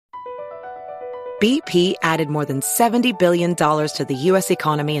BP added more than $70 billion to the U.S.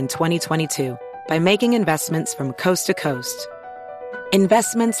 economy in 2022 by making investments from coast to coast.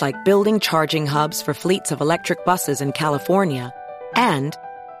 Investments like building charging hubs for fleets of electric buses in California and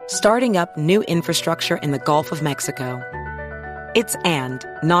starting up new infrastructure in the Gulf of Mexico. It's and,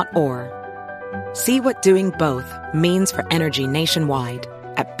 not or. See what doing both means for energy nationwide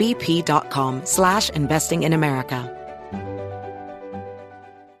at bp.com/investing in America.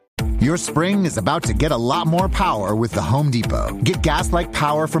 Your spring is about to get a lot more power with the Home Depot. Get gas-like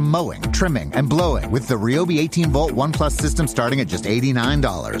power from mowing, trimming, and blowing with the Ryobi 18-volt ONE+ system starting at just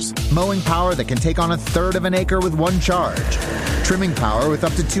 $89. Mowing power that can take on a third of an acre with one charge. Trimming power with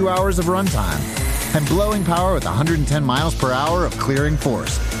up to 2 hours of runtime. And blowing power with 110 miles per hour of clearing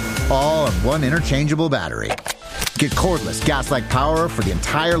force. All on one interchangeable battery. Get cordless gas-like power for the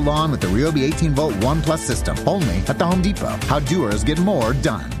entire lawn with the Ryobi 18-volt ONE+ system. Only at the Home Depot. How doers get more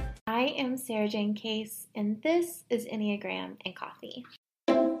done. I am Sarah Jane Case, and this is Enneagram and Coffee.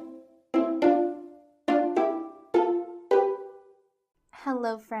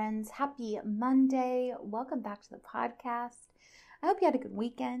 Hello, friends. Happy Monday. Welcome back to the podcast. I hope you had a good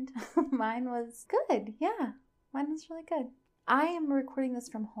weekend. Mine was good. Yeah, mine was really good. I am recording this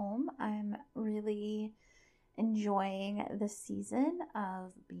from home. I'm really enjoying the season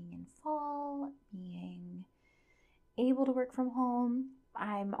of being in fall, being able to work from home.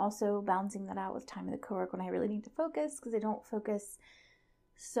 I'm also balancing that out with time in the co-work when I really need to focus because I don't focus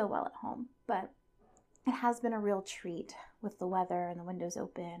so well at home. But it has been a real treat with the weather and the windows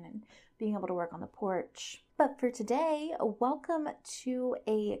open and being able to work on the porch. But for today, welcome to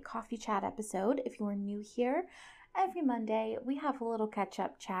a coffee chat episode. If you are new here, every Monday we have a little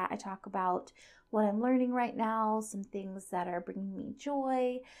catch-up chat. I talk about what I'm learning right now, some things that are bringing me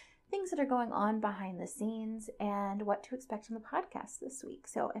joy, things that are going on behind the scenes, and what to expect on the podcast this week.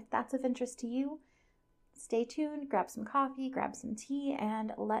 So if that's of interest to you, stay tuned, grab some coffee, grab some tea,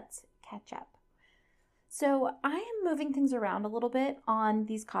 and let's catch up. So I am moving things around a little bit on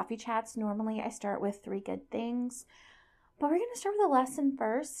these coffee chats. Normally I start with 3 good things, but we're going to start with a lesson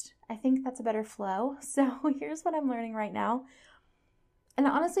first. I think that's a better flow. So here's what I'm learning right now. And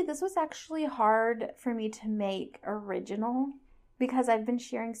honestly, this was actually hard for me to make original because I've been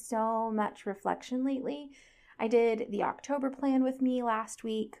sharing so much reflection lately. I did the October plan with me last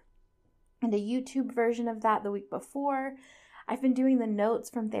week and a YouTube version of that the week before. I've been doing the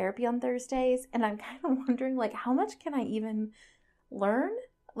notes from therapy on Thursdays, and I'm kind of wondering, how much can I even learn?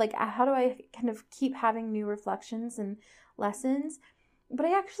 How do I kind of keep having new reflections and lessons? But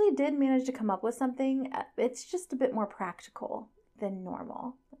I actually did manage to come up with something. It's just a bit more practical than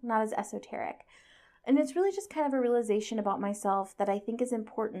normal, not as esoteric. And it's really just kind of a realization about myself that I think is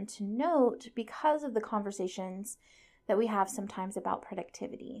important to note because of the conversations that we have sometimes about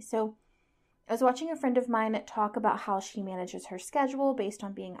productivity. So I was watching a friend of mine talk about how she manages her schedule based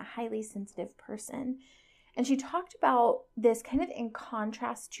on being a highly sensitive person. And she talked about this kind of in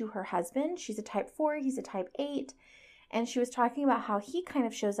contrast to her husband. She's a type 4, he's a type 8. And she was talking about how he kind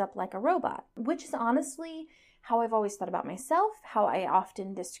of shows up like a robot, which is honestly how I've always thought about myself, how I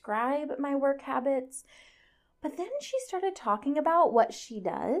often describe my work habits. But then she started talking about what she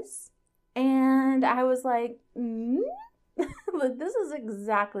does. And I was like, this is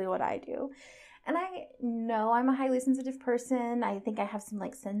exactly what I do. And I know I'm a highly sensitive person. I think I have some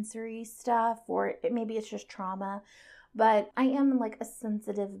sensory stuff, or maybe it's just trauma. But I am a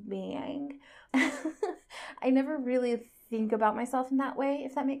sensitive being. I never really think about myself in that way,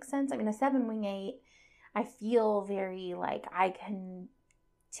 if that makes sense. I mean, a 7 wing 8, I feel very I can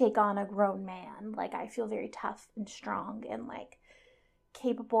take on a grown man. I feel very tough and strong and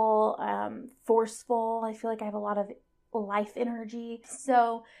capable, forceful. I feel like I have a lot of life energy.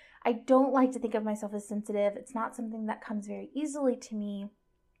 So I don't like to think of myself as sensitive. It's not something that comes very easily to me.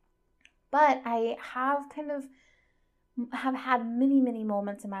 But I have have had many, many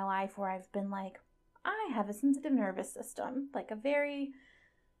moments in my life where I've been I have a sensitive nervous system, a very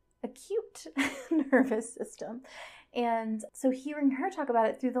acute nervous system. And so hearing her talk about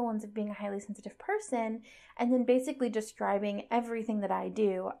it through the lens of being a highly sensitive person and then basically describing everything that I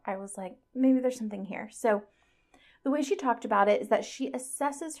do, I was like, maybe there's something here. So the way she talked about it is that she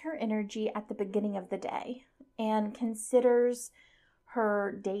assesses her energy at the beginning of the day and considers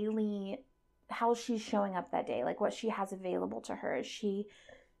her daily, how she's showing up that day, what she has available to her. This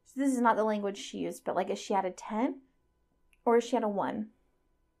is not the language she used, but is she at a 10 or is she at a 1?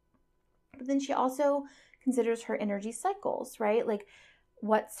 But then she also considers her energy cycles, right?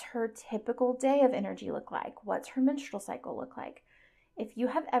 What's her typical day of energy look like? What's her menstrual cycle look like? If you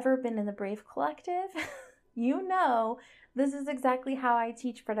have ever been in the Brave Collective, you know This is exactly how I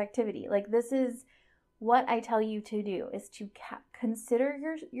teach productivity. Like, this is what I tell you to do, is to consider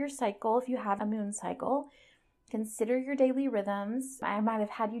your cycle. If you have a moon cycle, consider your daily rhythms. I might have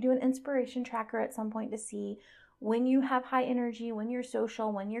had you do an inspiration tracker at some point to see when you have high energy, when you're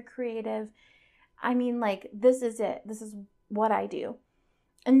social, when you're creative. I mean, like, this is it. This is what I do.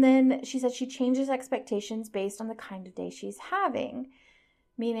 And then she said she changes expectations based on the kind of day she's having.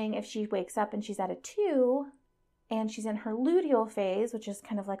 Meaning if she wakes up and she's at a 2 and she's in her luteal phase, which is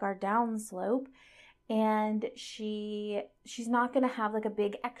kind of like our down slope, and she's not going to have like a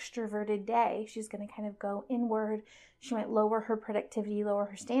big extroverted day. She's going to kind of go inward. She might lower her productivity, lower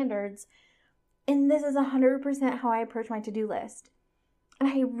her standards. And this is 100% how I approach my to-do list. And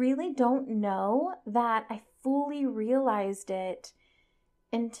I really don't know that I fully realized it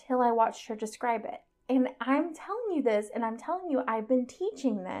until I watched her describe it. And I'm telling you this, and I'm telling you I've been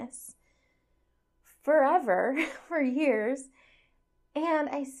teaching this forever, for years, and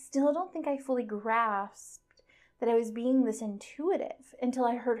I still don't think I fully grasped that I was being this intuitive until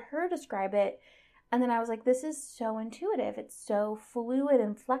I heard her describe it. And then I was like, this is so intuitive. It's so fluid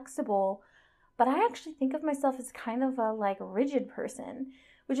and flexible. But I actually think of myself as kind of a like rigid person,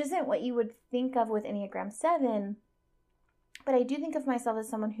 which isn't what you would think of with Enneagram 7. But I do think of myself as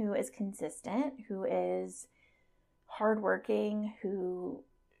someone who is consistent, who is hardworking, who,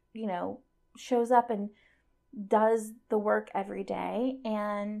 you know, shows up and does the work every day.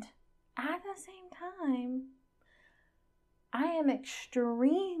 And at the same time, I am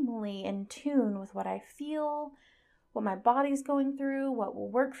extremely in tune with what I feel, what my body's going through, what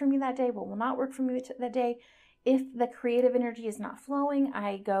will work for me that day, what will not work for me that day. If the creative energy is not flowing,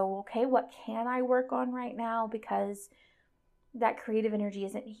 I go, okay, what can I work on right now? Because that creative energy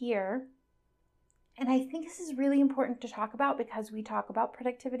isn't here. And I think this is really important to talk about because we talk about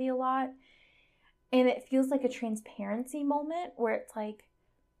productivity a lot. And it feels like a transparency moment where it's like,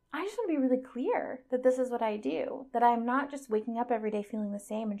 I just want to be really clear that this is what I do, that I'm not just waking up every day feeling the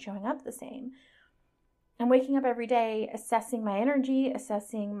same and showing up the same. I'm waking up every day assessing my energy,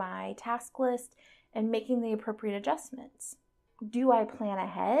 assessing my task list, and making the appropriate adjustments. Do I plan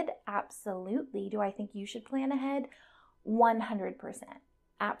ahead? Absolutely. Do I think you should plan ahead? 100%.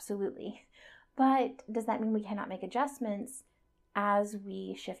 Absolutely. But does that mean we cannot make adjustments as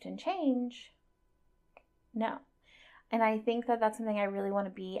we shift and change? No. And I think that that's something I really want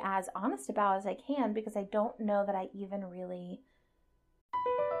to be as honest about as I can, because I don't know that I even really...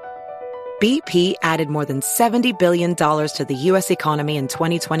 BP added more than $70 billion to the U.S. economy in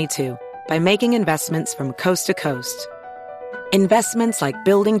 2022 by making investments from coast to coast. Investments like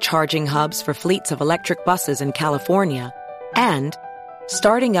building charging hubs for fleets of electric buses in California and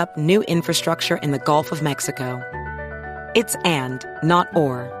starting up new infrastructure in the Gulf of Mexico. It's and, not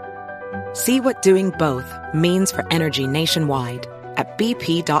or. See what doing both means for energy nationwide at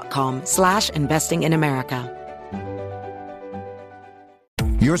bp.com/investing in America.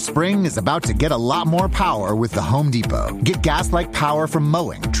 Your spring is about to get a lot more power with the Home Depot. Get gas-like power from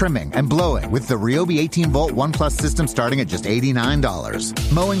mowing, trimming, and blowing with the Ryobi 18-volt ONE+ system starting at just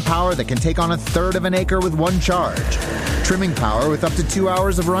 $89. Mowing power that can take on a third of an acre with one charge. Trimming power with up to 2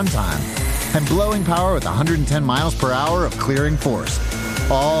 hours of runtime. And blowing power with 110 miles per hour of clearing force.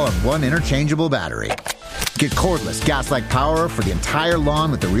 All on one interchangeable battery. Get cordless gas-like power for the entire lawn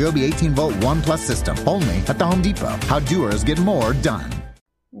with the Ryobi 18-volt ONE+ system. Only at the Home Depot. How doers get more done.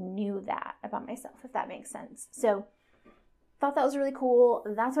 Knew that about myself, if that makes sense. So thought that was really cool.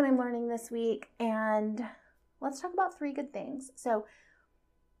 That's what I'm learning this week. And let's talk about 3 good things. So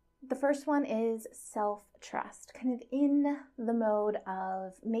the first one is self-trust, kind of in the mode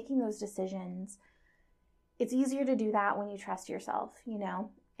of making those decisions. It's easier to do that when you trust yourself, you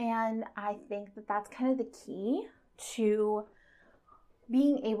know? And I think that that's kind of the key to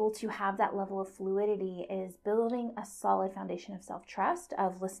being able to have that level of fluidity, is building a solid foundation of self-trust,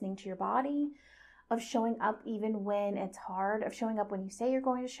 of listening to your body, of showing up even when it's hard, of showing up when you say you're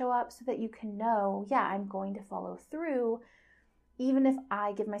going to show up, so that you can know, yeah, I'm going to follow through. Even if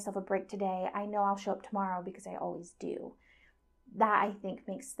I give myself a break today, I know I'll show up tomorrow because I always do. That, I think,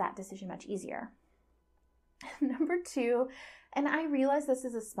 makes that decision much easier. Number 2, and I realize this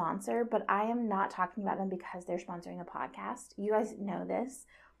is a sponsor, but I am not talking about them because they're sponsoring a podcast. You guys know this,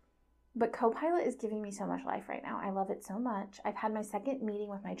 but Copilot is giving me so much life right now. I love it so much. I've had my second meeting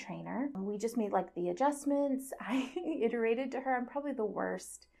with my trainer. We just made like the adjustments. I iterated to her. I'm probably the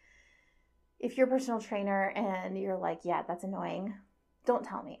worst. If you're a personal trainer and you're like, yeah, that's annoying, don't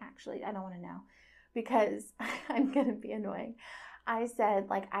tell me, actually. I don't want to know, because I'm going to be annoying. I said,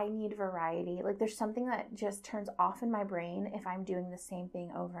 like, I need variety. Like, there's something that just turns off in my brain if I'm doing the same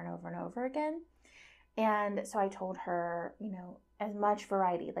thing over and over and over again. And so I told her, as much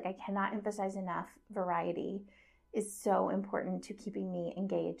variety, like I cannot emphasize enough, variety is so important to keeping me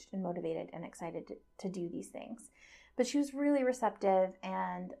engaged and motivated and excited to do these things. But she was really receptive,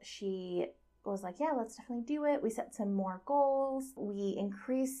 and she was like, yeah, let's definitely do it. We set some more goals. We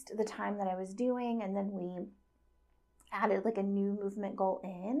increased the time that I was doing, and then we added like a new movement goal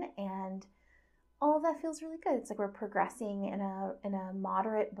in, and all of that feels really good. It's like we're progressing in a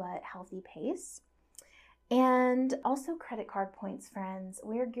moderate but healthy pace. And also credit card points, friends.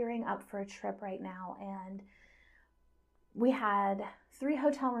 We're gearing up for a trip right now, and we had 3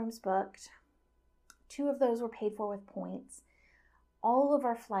 hotel rooms booked. 2 of those were paid for with points. All of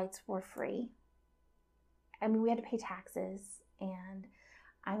our flights were free. I mean, we had to pay taxes, and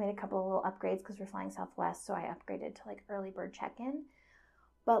I made a couple of little upgrades because we're flying Southwest, so I upgraded to like early bird check-in.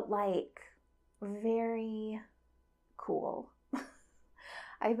 But like, very cool.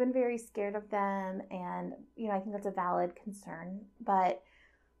 I've been very scared of them, and I think that's a valid concern, but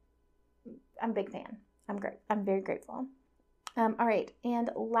I'm a big fan. I'm very grateful. All right,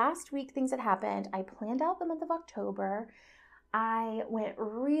 and last week, things that happened, I planned out the month of October. I went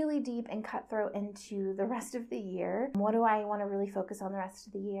really deep and cutthroat into the rest of the year. What do I want to really focus on the rest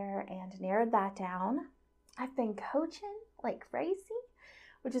of the year, and narrowed that down. I've been coaching like crazy,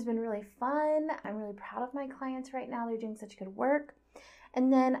 which has been really fun. I'm really proud of my clients right now. They're doing such good work.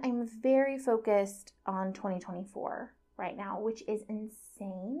 And then I'm very focused on 2024 right now, which is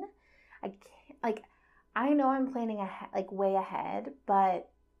insane. I know I'm planning ahead, like way ahead, but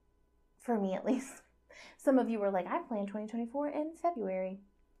for me at least, some of you were like, I planned 2024 in February.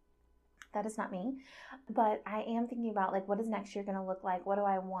 That is not me, but I am thinking about like, what is next year going to look like? What do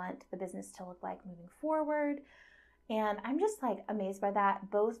I want the business to look like moving forward? And I'm just like amazed by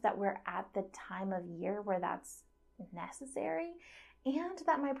that, both that we're at the time of year where that's necessary, and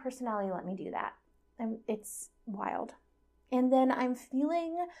that my personality let me do that. It's wild. And then I'm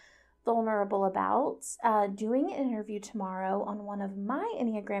feeling vulnerable about doing an interview tomorrow on one of my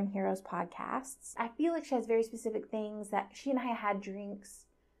Enneagram Heroes podcasts. I feel like she has very specific things that she and I had drinks,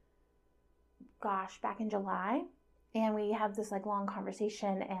 back in July. And we had this like long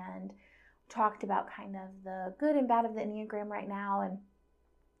conversation and talked about kind of the good and bad of the Enneagram right now. And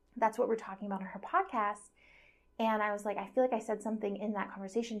that's what we're talking about on her podcast. And I was like, I feel like I said something in that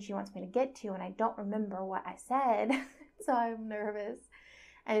conversation she wants me to get to, and I don't remember what I said. So I'm nervous.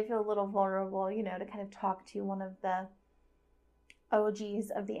 I feel a little vulnerable, to kind of talk to one of the OGs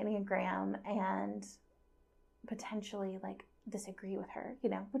of the Enneagram and potentially like disagree with her,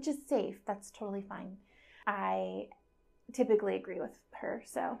 which is safe. That's totally fine. I typically agree with her,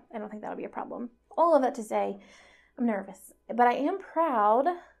 so I don't think that'll be a problem. All of that to say, I'm nervous, but I am proud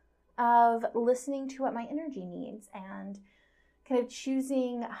of listening to what my energy needs and kind of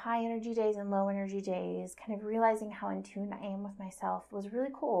choosing high energy days and low energy days, kind of realizing how in tune I am with myself was really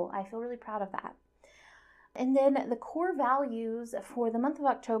cool. I feel really proud of that. And then the core values for the month of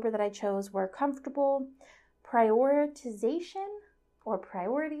October that I chose were comfortable, prioritization or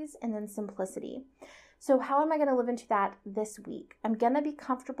priorities, and then simplicity. So how am I going to live into that this week? I'm going to be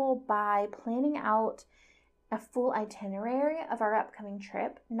comfortable by planning out a full itinerary of our upcoming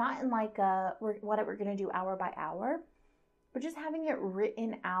trip, not in like what we're going to do hour by hour, but just having it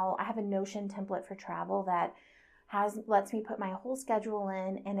written out. I have a Notion template for travel that lets me put my whole schedule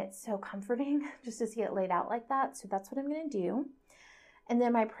in, and it's so comforting just to see it laid out like that. So that's what I'm going to do. And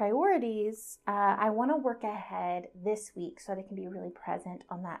then my priorities, I want to work ahead this week so that I can be really present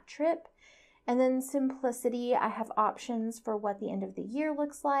on that trip. And then simplicity, I have options for what the end of the year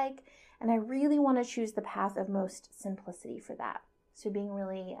looks like. And I really want to choose the path of most simplicity for that. So being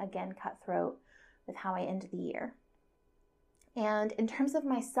really, again, cutthroat with how I end the year. And in terms of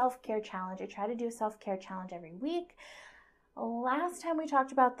my self-care challenge, I try to do a self-care challenge every week. Last time we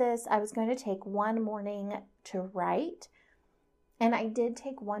talked about this, I was going to take one morning to write. And I did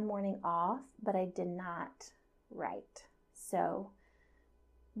take one morning off, but I did not write. So,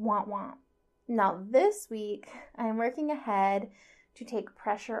 womp womp. Now this week, I'm working ahead to take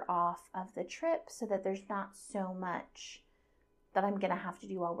pressure off of the trip so that there's not so much that I'm going to have to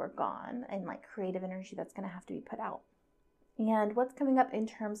do while we're gone, and like creative energy that's going to have to be put out. And what's coming up in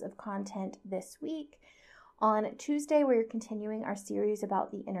terms of content this week? On Tuesday, we're continuing our series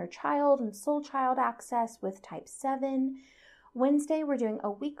about the inner child and soul child access with type 7. Wednesday, we're doing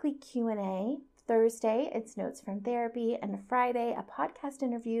a weekly Q&A. Thursday, it's notes from therapy. And Friday, a podcast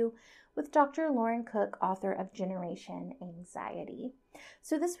interview with Dr. Lauren Cook, author of Generation Anxiety.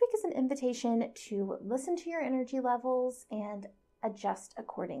 So this week is an invitation to listen to your energy levels and adjust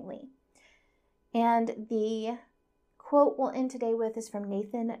accordingly. And the quote we'll end today with is from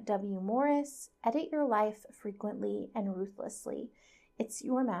Nathan W. Morris. Edit your life frequently and ruthlessly. It's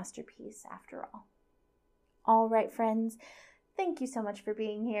your masterpiece after all. All right, friends. Thank you so much for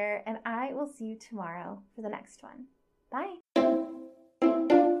being here, and I will see you tomorrow for the next one. Bye.